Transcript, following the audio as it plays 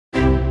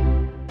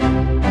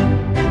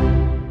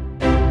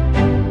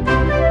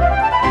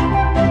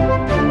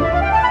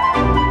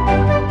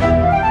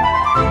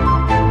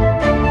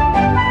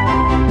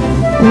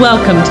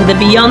Welcome to the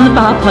Beyond the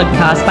Bar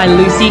podcast by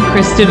Lucy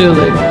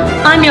Christodoulou.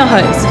 I'm your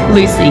host,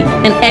 Lucy,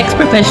 an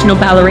ex-professional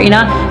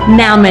ballerina,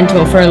 now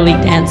mentor for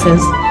elite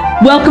dancers.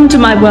 Welcome to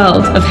my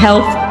world of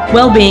health,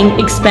 well-being,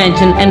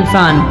 expansion, and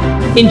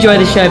fun. Enjoy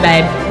the show,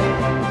 babe.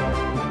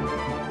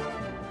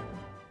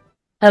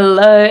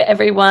 Hello,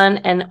 everyone,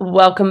 and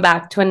welcome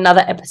back to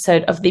another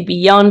episode of the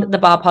Beyond the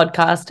Bar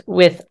podcast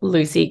with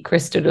Lucy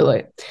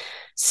Christodoulou.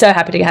 So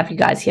happy to have you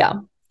guys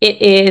here. It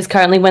is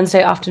currently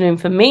Wednesday afternoon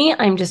for me.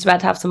 I'm just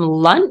about to have some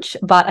lunch,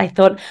 but I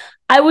thought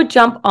I would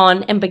jump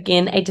on and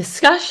begin a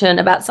discussion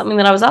about something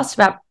that I was asked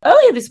about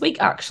earlier this week,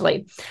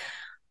 actually.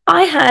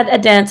 I had a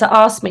dancer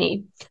ask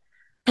me,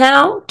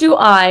 how do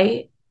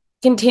I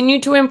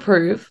continue to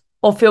improve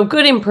or feel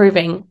good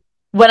improving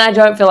when I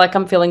don't feel like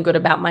I'm feeling good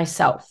about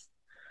myself?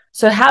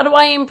 So how do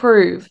I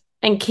improve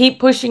and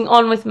keep pushing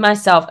on with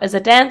myself as a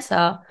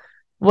dancer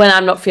when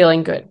I'm not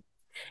feeling good?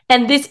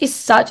 And this is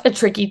such a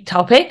tricky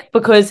topic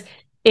because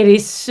it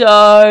is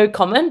so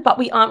common, but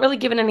we aren't really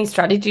given any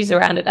strategies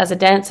around it as a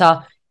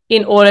dancer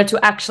in order to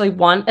actually,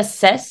 one,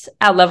 assess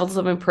our levels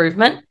of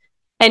improvement,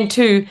 and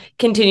two,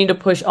 continue to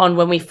push on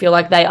when we feel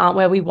like they aren't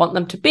where we want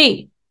them to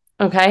be,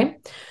 okay?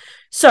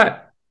 So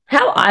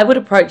how I would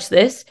approach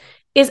this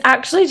is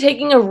actually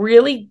taking a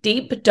really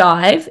deep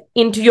dive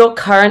into your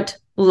current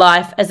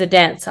life as a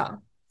dancer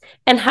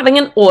and having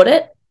an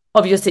audit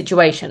of your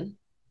situation.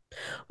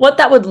 What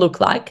that would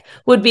look like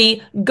would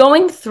be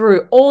going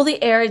through all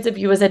the areas of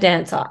you as a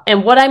dancer.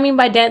 And what I mean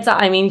by dancer,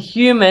 I mean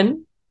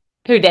human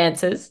who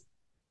dances,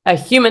 a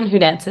human who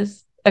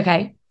dances,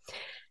 okay?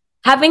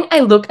 Having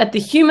a look at the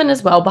human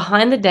as well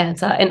behind the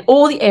dancer and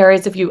all the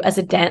areas of you as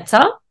a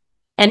dancer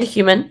and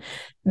human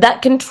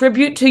that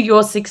contribute to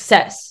your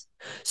success.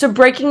 So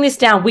breaking this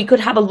down, we could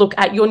have a look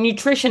at your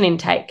nutrition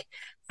intake.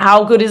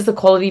 How good is the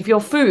quality of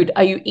your food?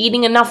 Are you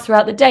eating enough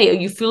throughout the day? Are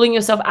you fueling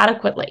yourself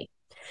adequately?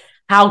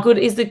 How good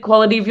is the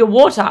quality of your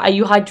water? Are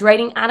you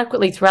hydrating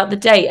adequately throughout the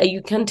day? Are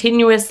you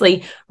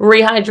continuously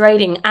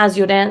rehydrating as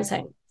you're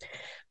dancing?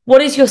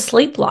 What is your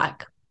sleep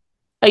like?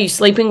 Are you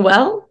sleeping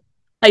well?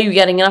 Are you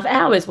getting enough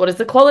hours? What is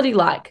the quality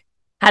like?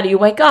 How do you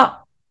wake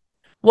up?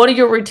 What are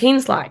your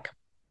routines like?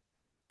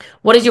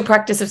 What is your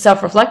practice of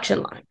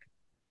self-reflection like?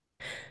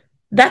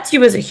 That's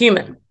you as a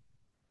human.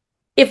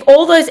 If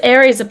all those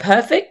areas are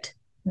perfect,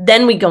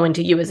 then we go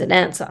into you as a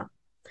dancer.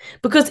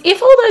 Because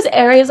if all those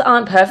areas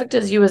aren't perfect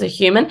as you as a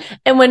human,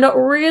 and we're not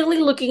really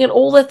looking at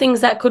all the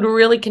things that could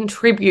really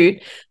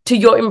contribute to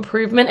your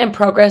improvement and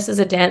progress as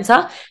a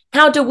dancer,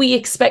 how do we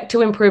expect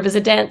to improve as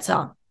a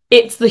dancer?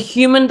 It's the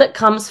human that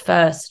comes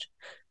first.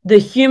 The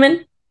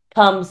human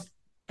comes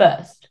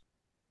first.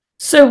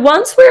 So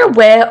once we're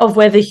aware of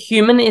where the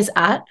human is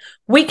at,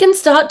 we can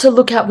start to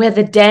look at where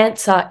the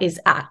dancer is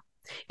at.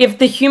 If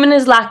the human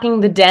is lacking,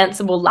 the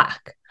dancer will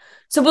lack.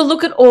 So we'll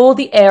look at all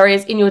the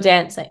areas in your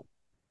dancing.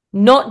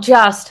 Not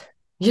just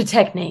your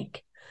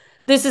technique.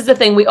 This is the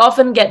thing. We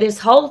often get this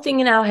whole thing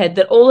in our head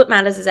that all that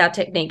matters is our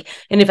technique.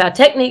 And if our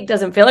technique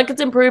doesn't feel like it's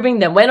improving,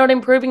 then we're not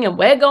improving and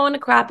we're going to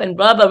crap and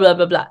blah, blah, blah,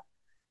 blah, blah.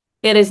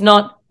 It is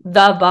not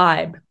the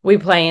vibe we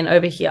play in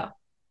over here.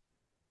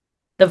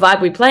 The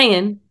vibe we play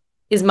in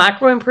is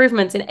micro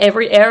improvements in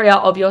every area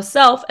of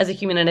yourself as a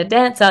human and a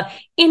dancer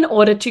in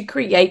order to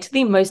create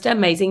the most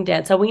amazing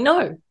dancer we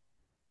know.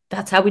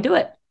 That's how we do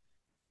it.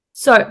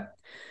 So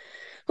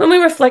when we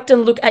reflect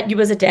and look at you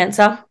as a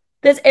dancer,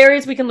 there's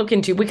areas we can look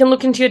into. We can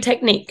look into your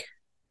technique.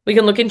 We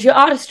can look into your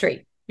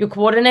artistry, your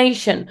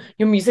coordination,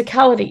 your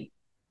musicality,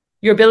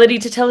 your ability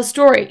to tell a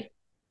story,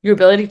 your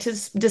ability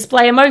to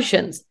display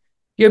emotions,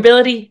 your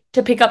ability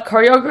to pick up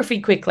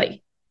choreography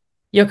quickly,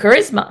 your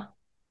charisma,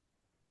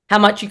 how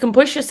much you can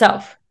push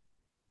yourself,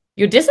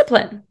 your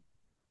discipline,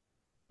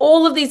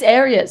 all of these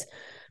areas.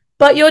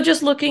 But you're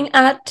just looking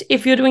at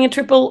if you're doing a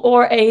triple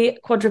or a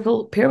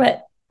quadruple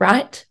pirouette,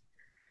 right?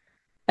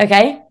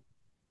 Okay,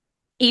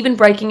 even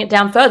breaking it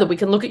down further, we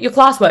can look at your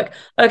classwork.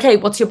 Okay,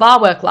 what's your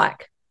bar work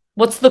like?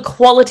 What's the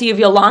quality of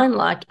your line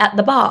like at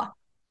the bar?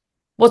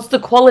 What's the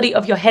quality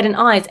of your head and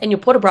eyes and your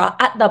port de bras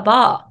at the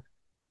bar?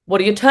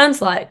 What are your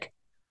turns like?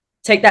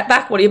 Take that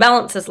back. What are your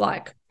balances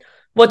like?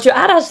 What's your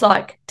adage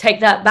like? Take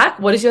that back.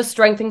 What is your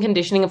strength and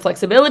conditioning and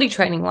flexibility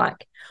training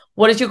like?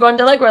 What is your grande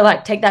allegro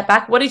like? Take that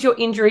back. What is your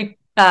injury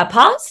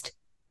past,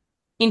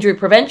 injury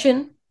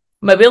prevention,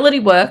 mobility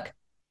work,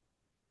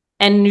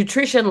 and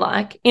nutrition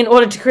like in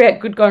order to create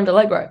good grande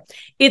allegro?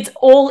 It's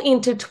all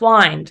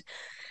intertwined.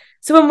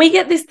 So when we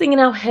get this thing in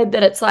our head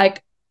that it's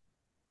like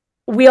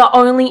we are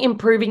only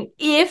improving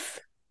if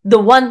the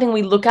one thing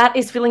we look at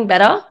is feeling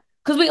better,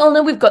 because we all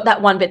know we've got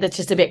that one bit that's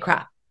just a bit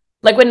crap.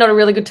 Like we're not a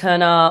really good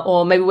turner,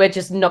 or maybe we're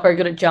just not very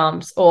good at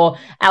jumps, or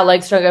our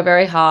legs don't go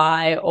very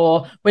high,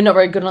 or we're not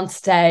very good on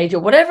stage, or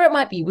whatever it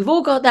might be. We've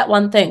all got that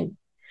one thing.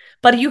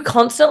 But are you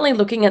constantly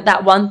looking at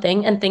that one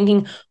thing and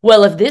thinking,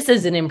 well, if this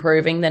isn't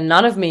improving, then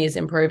none of me is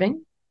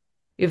improving.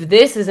 If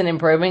this isn't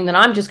improving, then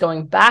I'm just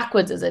going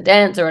backwards as a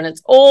dancer and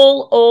it's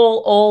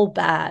all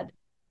bad.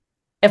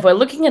 If we're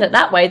looking at it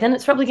that way, then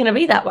it's probably going to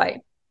be that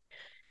way.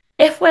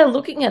 If we're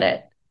looking at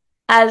it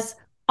as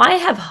I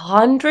have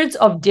hundreds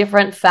of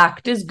different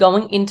factors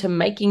going into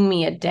making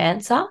me a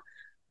dancer.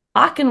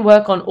 I can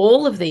work on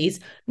all of these,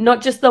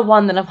 not just the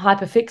one that I'm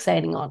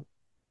hyperfixating on.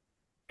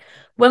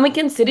 When we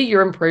consider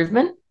your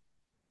improvement,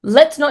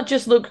 let's not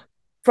just look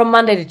from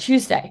Monday to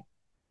Tuesday.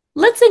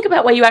 Let's think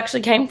about where you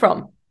actually came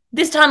from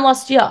this time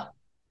last year.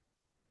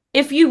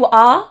 If you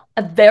are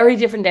a very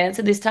different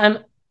dancer this time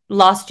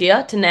last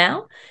year to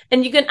now,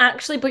 and you can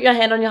actually put your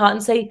hand on your heart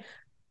and say,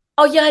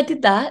 oh, yeah, I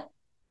did that.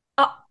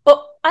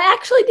 Oh, I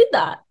actually did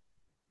that.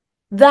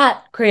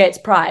 That creates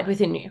pride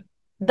within you.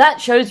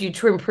 That shows you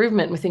true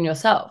improvement within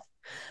yourself.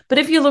 But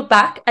if you look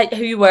back at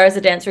who you were as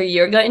a dancer a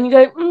year ago and you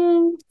go,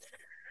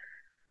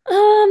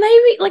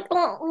 maybe like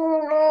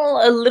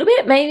a little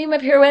bit, maybe my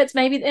pirouettes,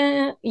 maybe,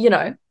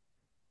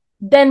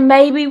 then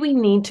maybe we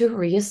need to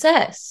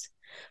reassess.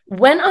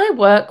 When I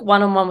work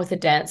one-on-one with a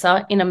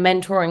dancer in a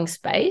mentoring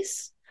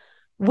space,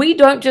 we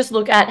don't just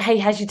look at, hey,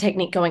 how's your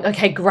technique going?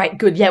 Okay, great,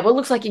 good. Yeah, well, it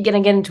looks like you're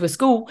going to get into a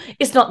school.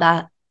 It's not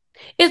that.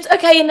 It's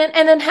okay, and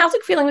then how's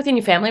it feeling within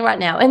your family right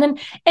now? And then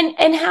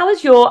and how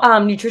is your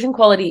nutrition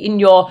quality in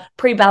your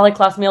pre-ballet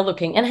class meal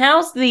looking? And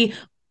how's the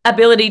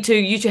ability to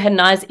use your head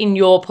and eyes in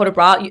your port de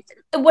bras?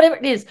 Whatever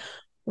it is,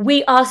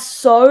 we are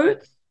so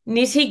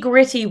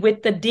nitty-gritty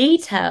with the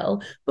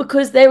detail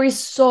because there is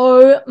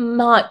so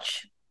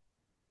much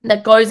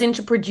that goes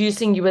into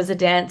producing you as a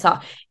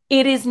dancer.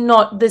 It is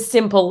not the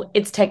simple,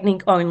 it's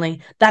technique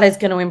only that is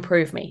going to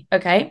improve me.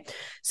 Okay.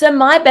 So,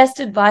 my best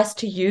advice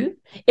to you,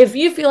 if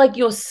you feel like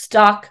you're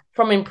stuck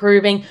from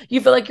improving,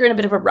 you feel like you're in a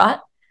bit of a rut,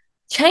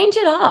 change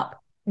it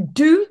up.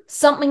 Do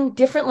something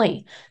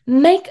differently.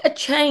 Make a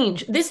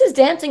change. This is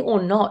dancing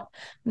or not.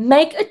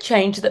 Make a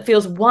change that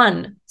feels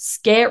 1,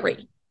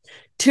 scary,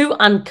 2,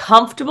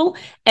 uncomfortable,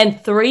 and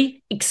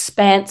 3,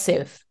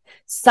 expansive.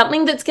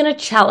 Something that's going to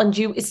challenge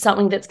you is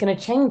something that's going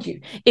to change you.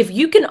 If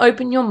you can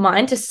open your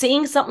mind to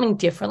seeing something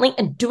differently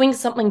and doing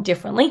something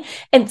differently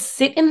and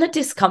sit in the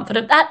discomfort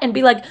of that and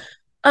be like,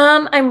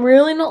 I'm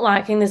really not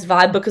liking this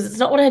vibe because it's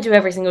not what I do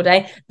every single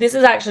day. This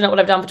is actually not what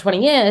I've done for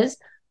 20 years.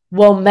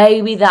 Well,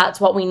 maybe that's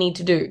what we need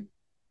to do.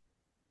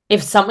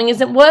 If something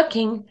isn't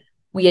working,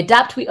 we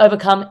adapt, we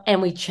overcome,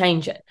 and we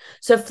change it.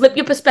 So flip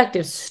your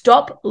perspective.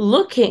 Stop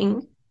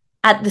looking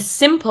at the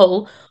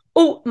simple,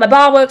 oh, my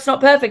bar work's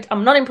not perfect,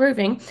 I'm not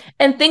improving,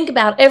 and think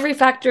about every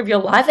factor of your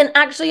life and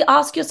actually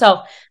ask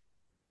yourself,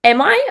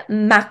 am I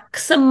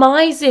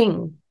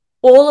maximizing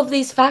all of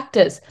these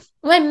factors?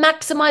 Am I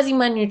maximizing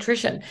my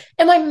nutrition?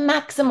 Am I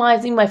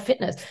maximizing my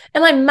fitness?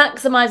 Am I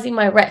maximizing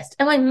my rest?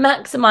 Am I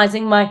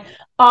maximizing my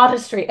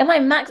artistry? Am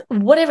I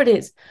whatever it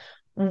is?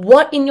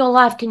 What in your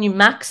life can you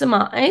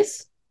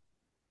maximize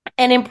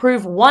and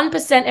improve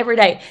 1% every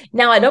day?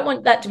 Now, I don't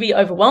want that to be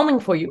overwhelming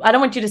for you. I don't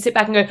want you to sit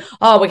back and go,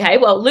 oh, okay,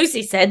 well,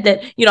 Lucy said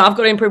that, I've got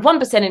to improve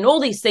 1% in all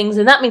these things,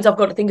 and that means I've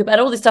got to think about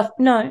all this stuff.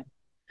 No,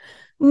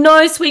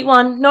 sweet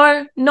one.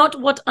 No,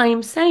 not what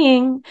I'm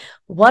saying.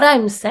 What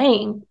I'm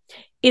saying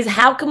is,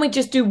 how can we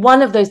just do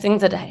one of those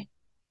things a day?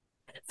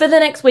 For the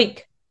next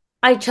week,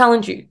 I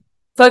challenge you,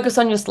 focus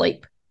on your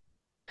sleep.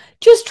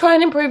 Just try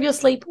and improve your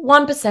sleep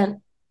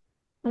 1%.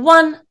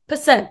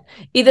 1%.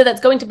 Either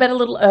that's going to bed a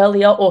little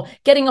earlier, or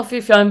getting off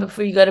your phone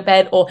before you go to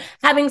bed, or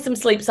having some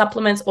sleep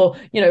supplements, or,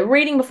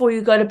 reading before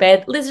you go to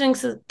bed, listening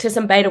to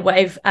some beta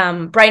wave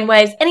brain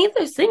waves, any of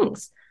those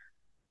things.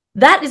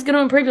 That is going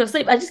to improve your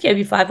sleep. I just gave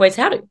you 5 ways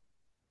how to.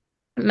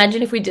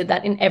 Imagine if we did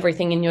that in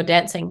everything in your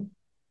dancing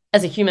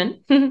as a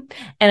human and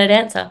a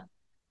dancer.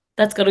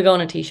 That's got to go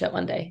on a t-shirt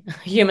one day.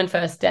 Human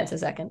first, dancer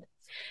second.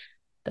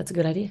 That's a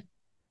good idea.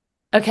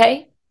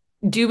 Okay.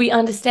 Do we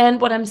understand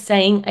what I'm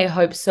saying? I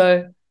hope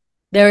so.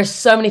 There are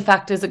so many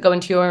factors that go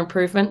into your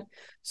improvement.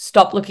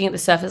 Stop looking at the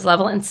surface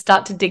level and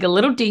start to dig a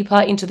little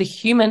deeper into the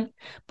human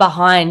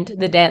behind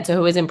the dancer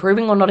who is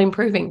improving or not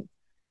improving.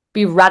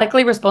 Be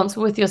radically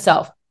responsible with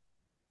yourself.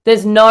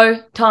 There's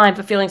no time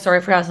for feeling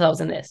sorry for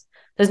ourselves in this.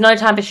 There's no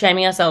time for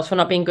shaming ourselves for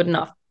not being good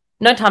enough.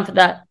 No time for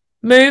that.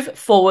 Move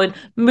forward,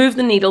 move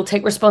the needle,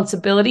 take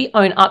responsibility,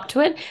 own up to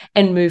it,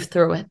 and move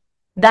through it.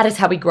 That is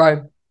how we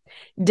grow.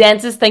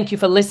 Dancers, thank you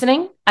for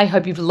listening. I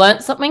hope you've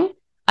learned something.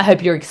 I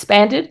hope you're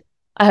expanded.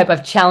 I hope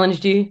I've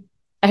challenged you.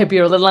 I hope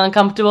you're a little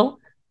uncomfortable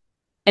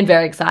and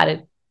very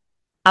excited.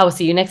 I will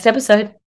see you next episode.